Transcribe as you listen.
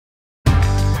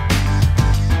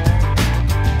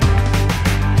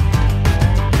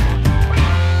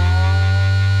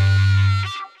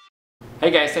Hey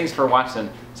guys, thanks for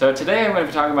watching. So today I'm going to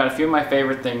be talking about a few of my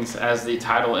favorite things, as the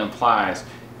title implies.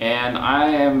 And I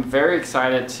am very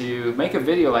excited to make a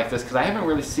video like this because I haven't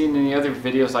really seen any other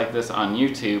videos like this on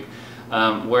YouTube,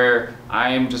 where I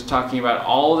am just talking about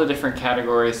all the different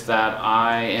categories that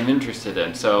I am interested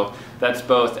in. So that's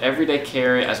both everyday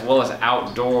carry as well as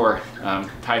outdoor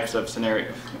types of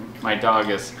scenarios. My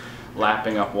dog is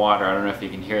lapping up water. I don't know if you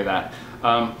can hear that.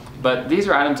 But these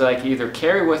are items that I can either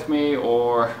carry with me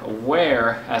or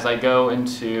wear as I go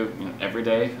into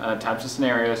everyday types of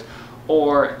scenarios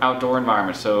or outdoor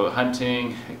environments. So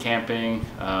hunting, camping,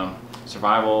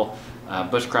 survival,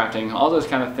 bushcrafting, all those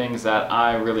kind of things that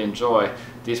I really enjoy.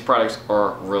 These products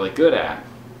are really good at.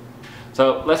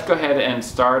 So let's go ahead and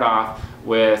start off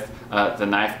with the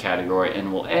knife category,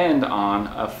 and we'll end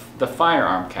on the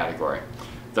firearm category.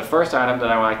 The first item that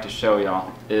I would like to show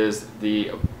y'all is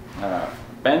the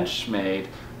Benchmade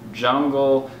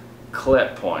Jungle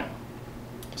Clip Point.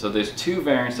 So there's two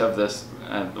variants of this.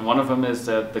 One of them is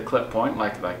the clip point,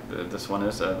 like this one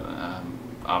is,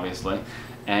 obviously,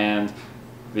 and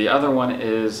the other one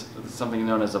is something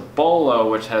known as a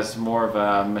bolo, which has more of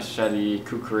a machete,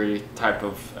 kukri type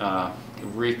of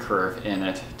recurve in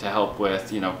it to help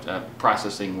with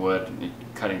processing wood,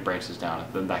 cutting branches down,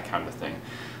 that kind of thing.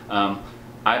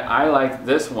 I like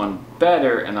this one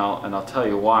better, and I'll tell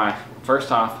you why.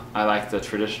 First off, I like the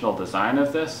traditional design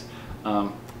of this.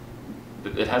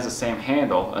 It has the same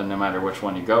handle, no matter which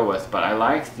one you go with, but I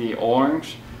like the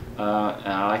orange, and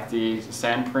I like the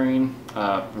sandprene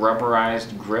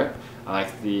rubberized grip. I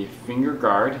like the finger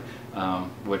guard,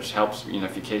 which helps,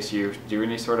 if in case you do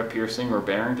any sort of piercing or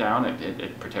bearing down,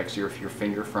 it protects your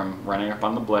finger from running up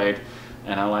on the blade.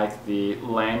 And I like the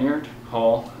lanyard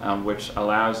hole, which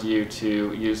allows you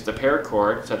to use the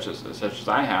paracord, such as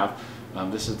I have.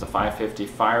 This is the 550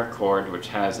 fire cord, which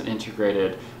has an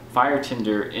integrated fire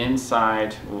tinder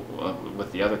inside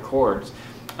with the other cords,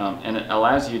 and it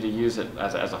allows you to use it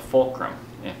as a fulcrum,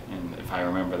 if I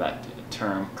remember that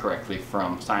term correctly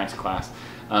from science class,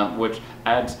 which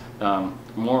adds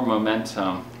more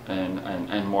momentum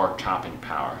and more chopping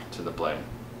power to the blade.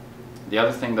 The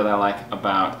other thing that I like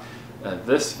about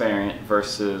this variant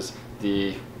versus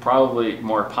the probably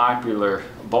more popular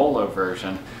bolo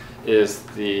version is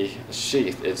the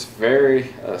sheath. It's very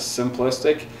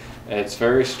simplistic. It's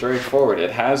very straightforward. It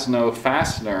has no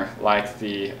fastener like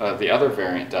the other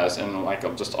variant does, and like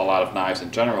just a lot of knives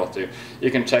in general do. You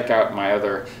can check out my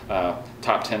other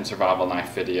top 10 survival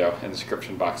knife video in the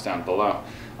description box down below.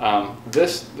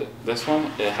 This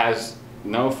one, it has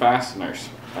no fasteners,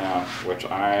 which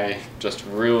I just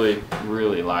really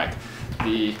like.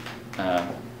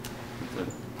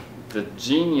 The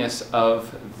genius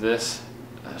of this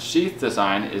sheath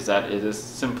design is that it is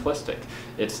simplistic.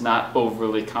 It's not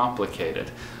overly complicated,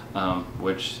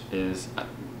 which is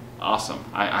awesome.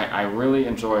 I really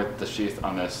enjoy the sheath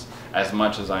on this as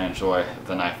much as I enjoy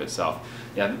the knife itself.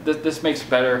 Yeah, this makes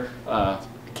better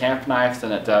camp knife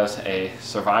than it does a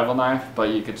survival knife, but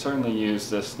you could certainly use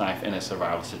this knife in a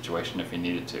survival situation if you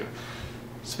needed to.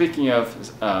 Speaking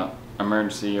of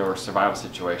emergency or survival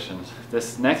situations,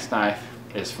 this next knife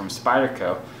is from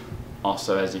Spyderco.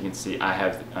 Also, as you can see, I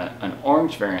have an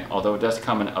orange variant, although it does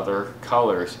come in other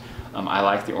colors. I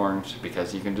like the orange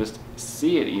because you can just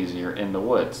see it easier in the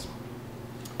woods.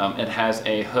 It has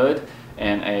a hood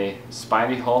and a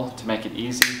spidey hole to make it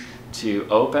easy to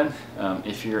open.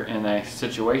 If you're in a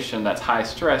situation that's high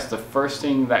stress, the first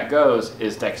thing that goes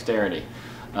is dexterity.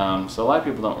 So a lot of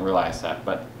people don't realize that,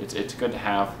 but it's good to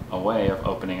have a way of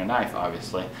opening a knife,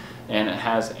 obviously. And it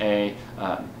has a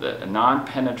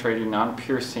non-penetrating,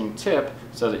 non-piercing tip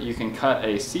so that you can cut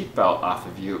a seatbelt off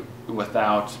of you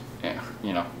without,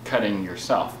 cutting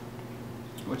yourself,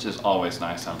 which is always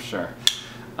nice, I'm sure.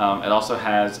 It also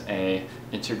has a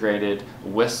integrated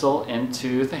whistle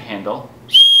into the handle,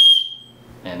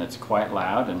 and it's quite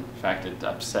loud. In fact, it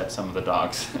upset some of the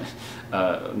dogs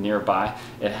nearby.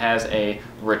 It has a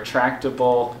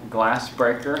retractable glass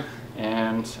breaker,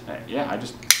 and yeah,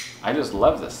 I just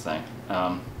love this thing.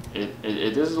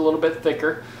 It is a little bit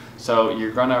thicker, so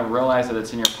you're going to realize that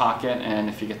it's in your pocket, and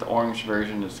if you get the orange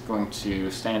version, it's going to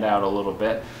stand out a little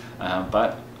bit.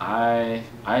 But I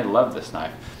love this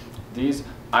knife. These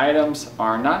items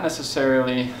are not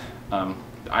necessarily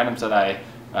items that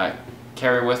I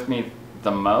carry with me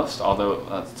the most,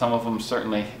 although some of them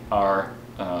certainly are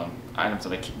items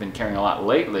that I've been carrying a lot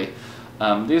lately.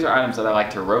 These are items that I like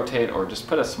to rotate or just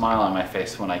put a smile on my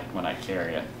face when I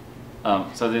carry it.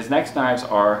 So these next knives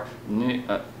are new,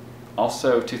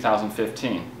 also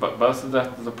 2015, but both of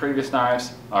the previous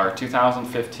knives are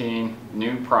 2015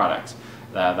 new products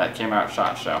that came out at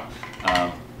SHOT Show.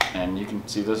 and you can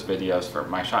see those videos for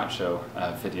my SHOT Show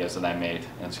videos that I made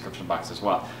in the description box as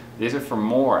well. These are from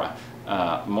Mora.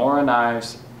 Mora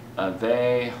knives,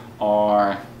 they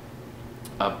are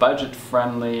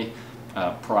budget-friendly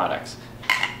products.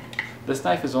 This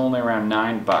knife is only around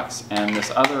 $9, and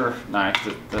this other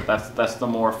knife, that's the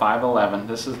more 511.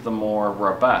 This is the more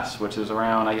robust, which is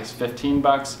around, I guess,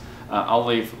 $15. I'll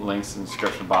leave links in the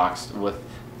description box with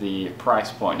the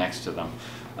price point next to them,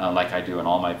 like I do in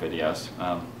all my videos.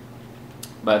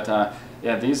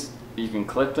 Yeah, these, you can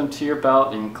clip them to your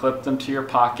belt, you can clip them to your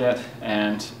pocket,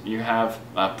 and you have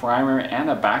a primary and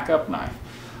a backup knife.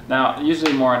 Now,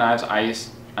 usually Mora knives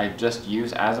I just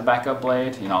use as a backup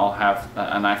blade. You know, I'll have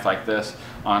a knife like this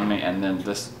on me and then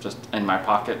this just in my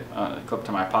pocket, clipped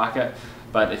to my pocket.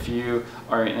 But if you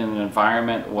are in an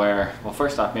environment where, well,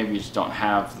 first off, maybe you just don't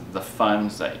have the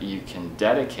funds that you can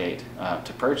dedicate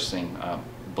to purchasing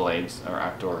blades or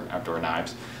outdoor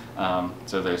knives,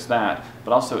 so there's that.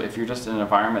 But also, if you're just in an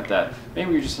environment that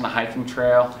maybe you're just in a hiking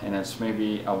trail and it's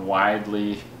maybe a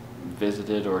widely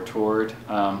visited or toured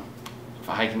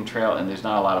hiking trail, and there's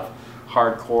not a lot of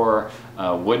hardcore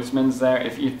woodsmen there,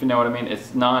 if you know what I mean.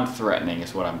 It's non-threatening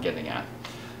is what I'm getting at.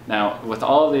 Now, with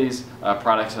all of these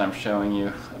products that I'm showing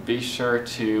you, be sure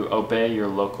to obey your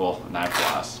local knife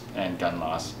laws and gun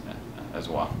laws as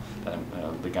well,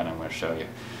 the gun I'm going to show you.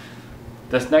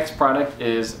 This next product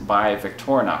is by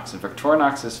Victorinox, and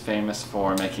Victorinox is famous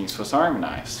for making Swiss Army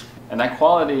knives, and that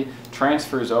quality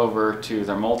transfers over to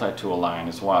their multi-tool line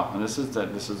as well. And this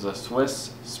is a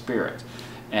Swiss Spirit,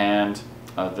 and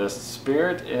this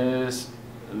Spirit is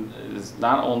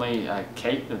not only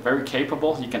very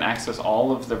capable. You can access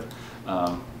all of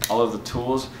the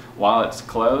tools while it's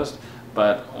closed,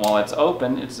 but while it's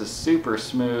open, it's a super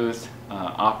smooth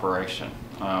operation,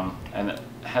 and it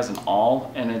has an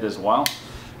awl in it as well,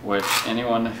 which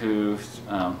anyone who's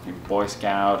Boy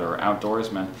Scout or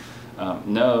outdoorsman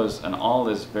knows an awl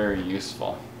is very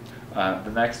useful.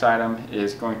 The next item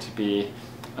is going to be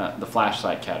the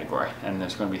flashlight category, and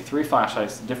there's going to be 3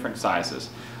 flashlights, different sizes.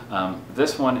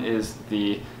 This one is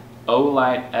the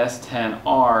Olight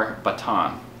S10R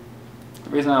baton. The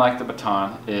reason I like the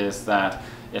baton is that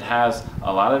it has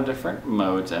a lot of different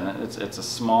modes in it. It's a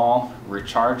small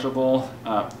rechargeable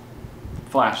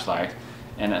flashlight,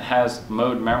 and it has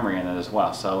mode memory in it as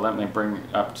well. So let me bring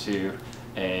up to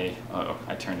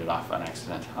I turned it off on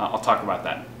accident. I'll talk about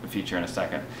that feature in a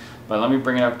second. But let me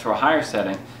bring it up to a higher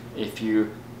setting. If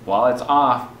you, while it's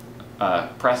off,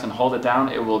 press and hold it down,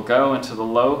 it will go into the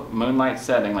low moonlight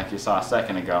setting like you saw a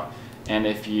second ago. And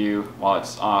if you, while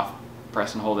it's off,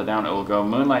 press and hold it down, it will go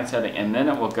moonlight setting, and then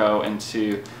it will go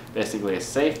into basically a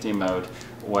safety mode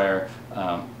where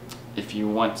if you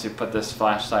want to put this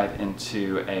flashlight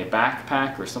into a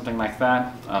backpack or something like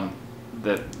that,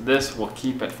 this will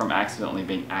keep it from accidentally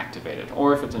being activated,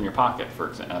 or if it's in your pocket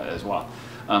as well.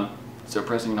 So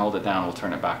pressing and hold it down will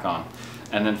turn it back on.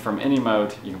 And then from any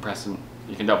mode, you can press and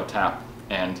you can double tap,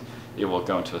 and it will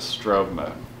go into a strobe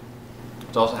mode.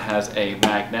 It also has a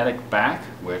magnetic back,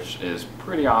 which is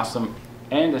pretty awesome,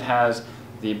 and it has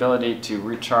the ability to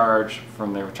recharge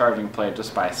from the recharging plate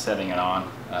just by setting it on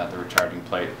the recharging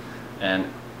plate. And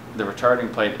the recharging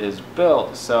plate is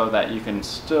built so that you can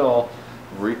still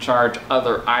recharge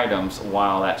other items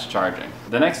while that's charging.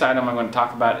 The next item I'm going to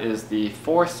talk about is the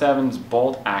 4.7's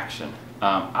bolt action.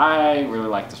 I really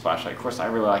like this flashlight. Of course, I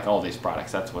really like all these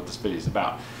products. That's what this video is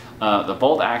about. The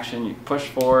bolt action, you push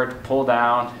forward, pull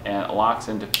down, and it locks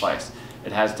into place.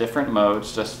 It has different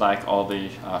modes, just like all the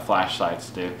flashlights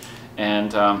do.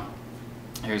 And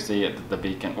here's the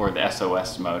beacon, or the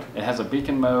SOS mode. It has a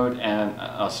beacon mode and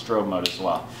a strobe mode as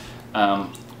well.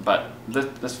 But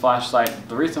this flashlight,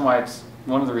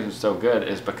 one of the reasons it's so good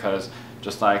is because,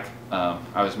 just like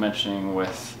I was mentioning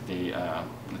with the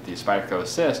Spyderco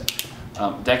Assist,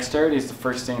 dexterity is the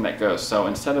first thing that goes. So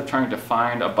instead of trying to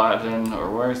find a button or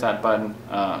where's that button,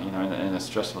 you know, in a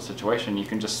stressful situation, you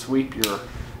can just sweep your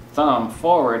thumb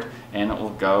forward and it will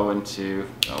go into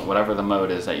whatever the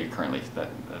mode is that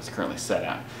that's currently set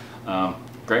at.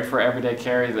 Great for everyday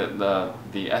carry. The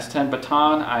S10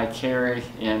 baton I carry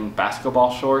in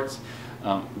basketball shorts,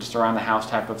 just around the house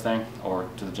type of thing, or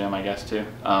to the gym, I guess, too.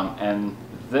 And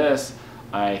this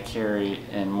I carry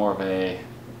in more of a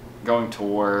going to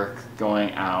work,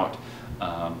 going out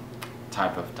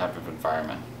type of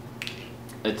environment.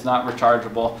 It's not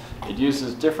rechargeable. It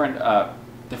uses different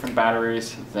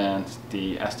batteries than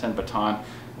the S10 baton,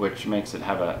 which makes it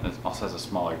it also has a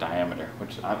smaller diameter,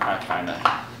 which I find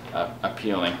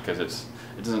appealing because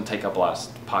it doesn't take up a lot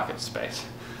of pocket space.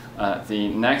 The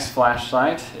next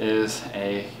flashlight is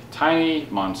a tiny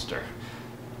monster.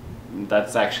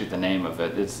 that's actually the name of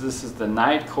it. This is the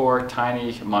Nightcore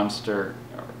Tiny Monster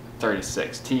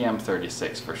 36,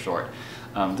 TM36 for short.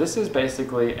 This is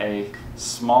basically a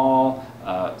small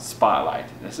spotlight.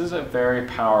 This is a very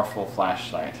powerful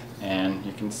flashlight, and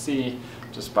you can see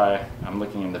just by, I'm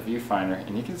looking in the viewfinder,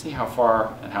 and you can see how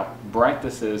far and how bright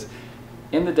this is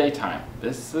in the daytime.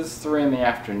 This is 3 in the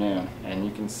afternoon, and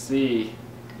you can see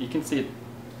it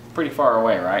pretty far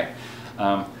away, right?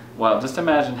 Well, just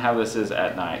imagine how this is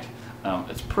at night.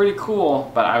 It's pretty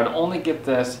cool, but I would only get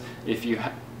this if you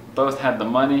both had the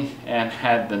money and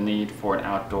had the need for an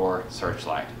outdoor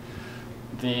searchlight.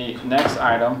 The next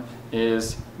item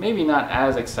is maybe not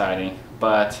as exciting,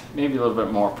 but maybe a little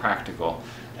bit more practical,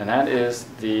 and that is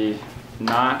the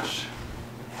notch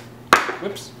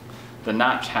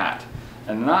hat.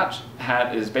 And the notch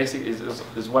hat is basically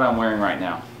is what I'm wearing right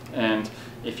now. And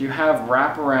if you have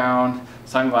wraparound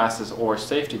sunglasses or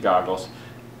safety goggles,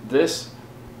 this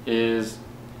is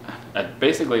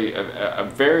basically a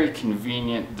very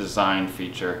convenient design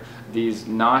feature. These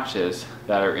notches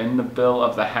that are in the bill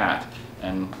of the hat,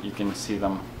 and you can see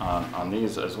them on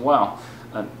these as well.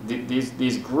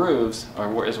 These grooves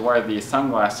is where the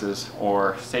sunglasses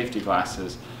or safety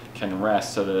glasses can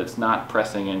rest, so that it's not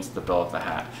pressing against the bill of the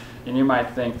hat. And you might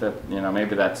think that, you know,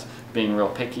 maybe that's being real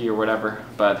picky or whatever,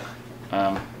 but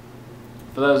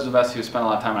for those of us who spend a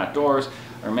lot of time outdoors,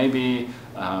 or maybe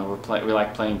we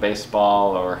like playing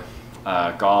baseball or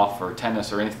golf or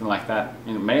tennis or anything like that,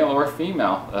 you know, male or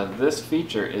female, this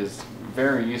feature is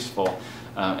very useful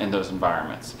in those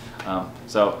environments.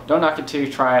 So don't knock it till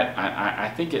you try it. I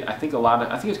think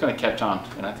it's going to catch on,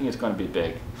 and I think it's going to be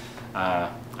big.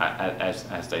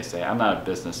 As they say, I'm not a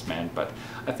businessman, but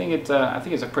I think it's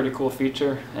a pretty cool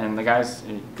feature. And the guy's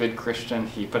a good Christian.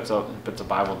 He puts a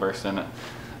Bible verse in it.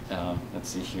 Let's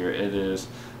see here. It is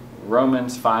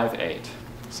Romans 5:8.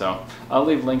 So I'll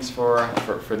leave links for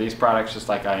these products, just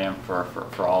like I am for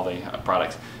all the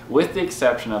products, with the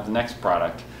exception of the next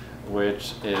product,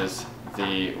 which is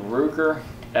the Ruger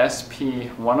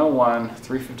SP-101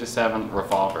 357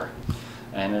 revolver,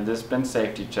 and it has been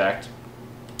safety checked.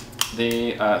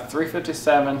 The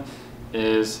 357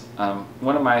 is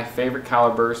one of my favorite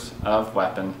calibers of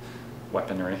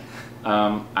weaponry.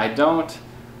 I don't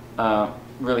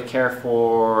really care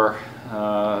for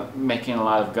making a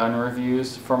lot of gun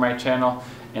reviews for my channel,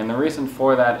 and the reason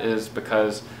for that is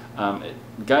because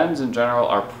guns in general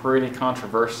are pretty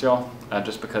controversial,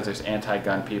 just because there's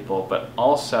anti-gun people, but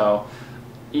also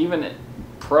even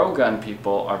pro-gun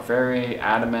people are very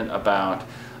adamant about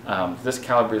this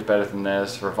caliber is better than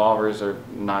this, revolvers are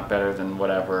not better than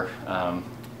whatever,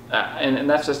 and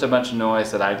that's just a bunch of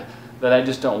noise that I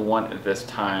just don't want at this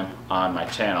time on my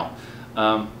channel.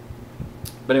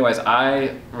 But anyways,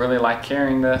 I really like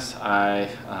carrying this. I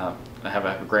have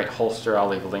a great holster. I'll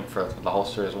leave a link for the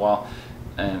holster as well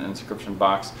in the description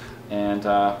box. And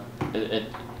it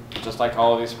just like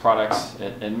all of these products,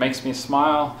 it makes me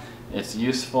smile. It's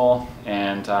useful,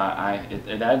 and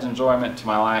it adds enjoyment to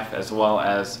my life, as well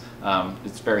as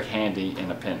it's very handy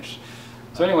in a pinch.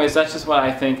 So anyways, that's just what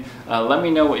I think. Let me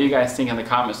know what you guys think in the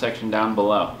comment section down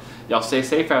below. Y'all stay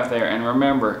safe out there, and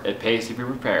remember, it pays to be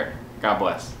prepared. God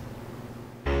bless.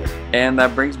 And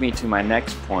that brings me to my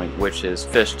next point, which is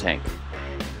fish tank.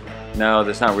 No,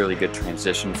 there's not really a good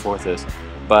transition for this,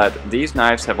 but these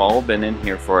knives have all been in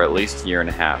here for at least a year and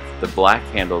a half. The black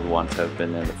handled ones have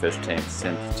been in the fish tank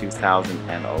since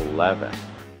 2011.